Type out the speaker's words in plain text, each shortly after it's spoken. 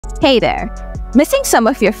Hey there! Missing some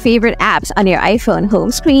of your favorite apps on your iPhone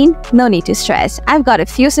home screen? No need to stress. I've got a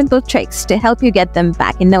few simple tricks to help you get them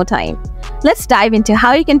back in no time. Let's dive into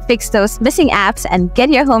how you can fix those missing apps and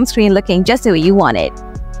get your home screen looking just the way you want it.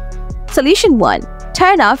 Solution 1.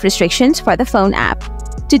 Turn off restrictions for the phone app.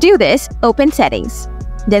 To do this, open Settings.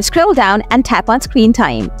 Then scroll down and tap on Screen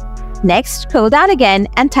Time. Next, scroll down again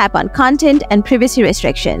and tap on Content and Privacy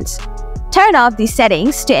Restrictions. Turn off these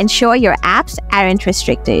settings to ensure your apps aren't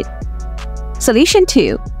restricted. Solution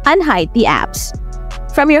 2. Unhide the apps.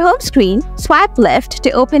 From your home screen, swipe left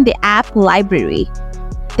to open the App Library.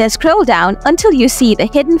 Then scroll down until you see the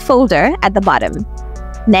hidden folder at the bottom.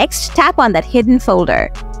 Next, tap on that hidden folder.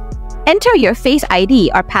 Enter your Face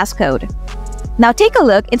ID or passcode. Now take a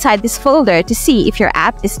look inside this folder to see if your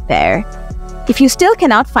app is there. If you still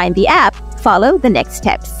cannot find the app, follow the next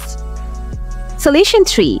steps. Solution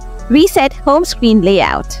 3. Reset home screen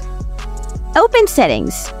layout. Open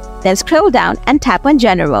Settings. Then scroll down and tap on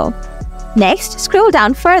General. Next, scroll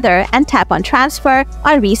down further and tap on Transfer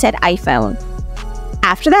or Reset iPhone.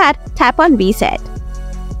 After that, tap on Reset.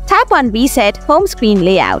 Tap on Reset Home Screen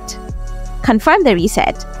Layout. Confirm the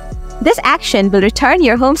reset. This action will return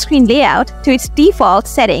your home screen layout to its default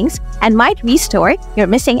settings and might restore your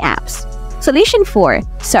missing apps. Solution 4.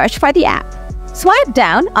 Search for the app. Swipe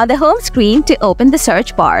down on the home screen to open the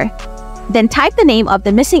search bar. Then type the name of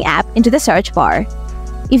the missing app into the search bar.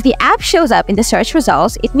 If the app shows up in the search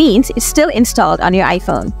results, it means it's still installed on your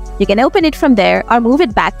iPhone. You can open it from there or move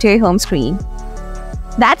it back to your home screen.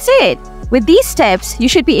 That's it! With these steps, you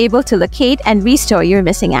should be able to locate and restore your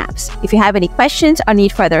missing apps. If you have any questions or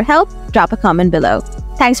need further help, drop a comment below.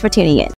 Thanks for tuning in.